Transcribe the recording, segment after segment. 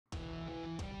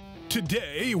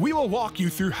Today, we will walk you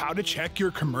through how to check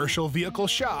your commercial vehicle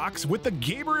shocks with the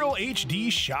Gabriel HD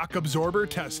Shock Absorber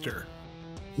Tester.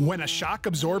 When a shock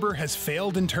absorber has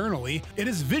failed internally, it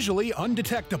is visually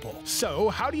undetectable. So,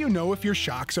 how do you know if your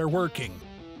shocks are working?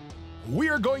 We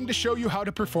are going to show you how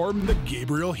to perform the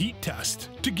Gabriel heat test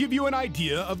to give you an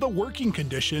idea of the working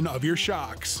condition of your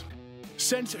shocks.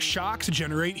 Since shocks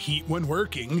generate heat when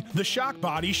working, the shock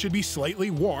body should be slightly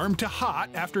warm to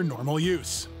hot after normal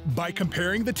use. By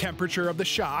comparing the temperature of the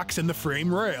shocks and the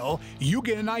frame rail, you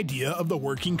get an idea of the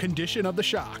working condition of the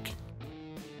shock.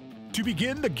 To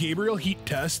begin the Gabriel heat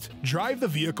test, drive the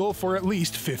vehicle for at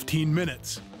least 15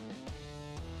 minutes.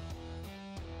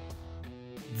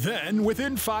 Then,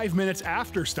 within 5 minutes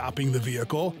after stopping the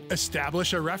vehicle,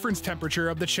 establish a reference temperature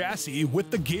of the chassis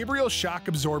with the Gabriel Shock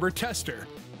Absorber Tester.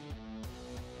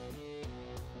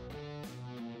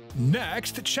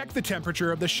 Next, check the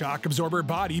temperature of the shock absorber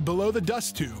body below the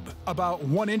dust tube, about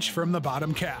 1 inch from the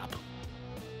bottom cap.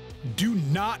 Do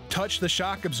not touch the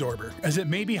shock absorber, as it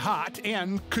may be hot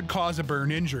and could cause a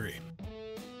burn injury.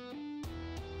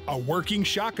 A working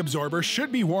shock absorber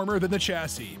should be warmer than the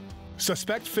chassis.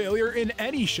 Suspect failure in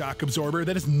any shock absorber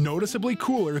that is noticeably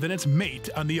cooler than its mate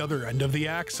on the other end of the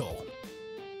axle.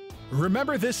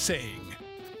 Remember this saying,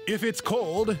 if it's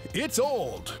cold, it's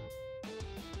old.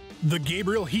 The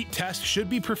Gabriel heat test should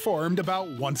be performed about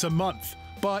once a month,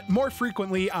 but more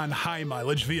frequently on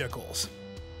high-mileage vehicles.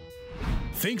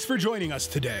 Thanks for joining us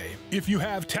today. If you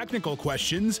have technical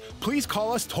questions, please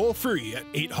call us toll-free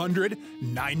at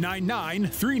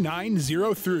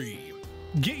 800-999-3903.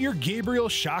 Get your Gabriel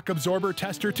Shock Absorber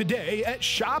Tester today at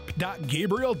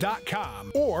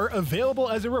shop.gabriel.com or available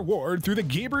as a reward through the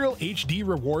Gabriel HD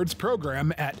Rewards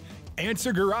program at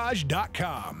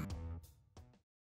answergarage.com.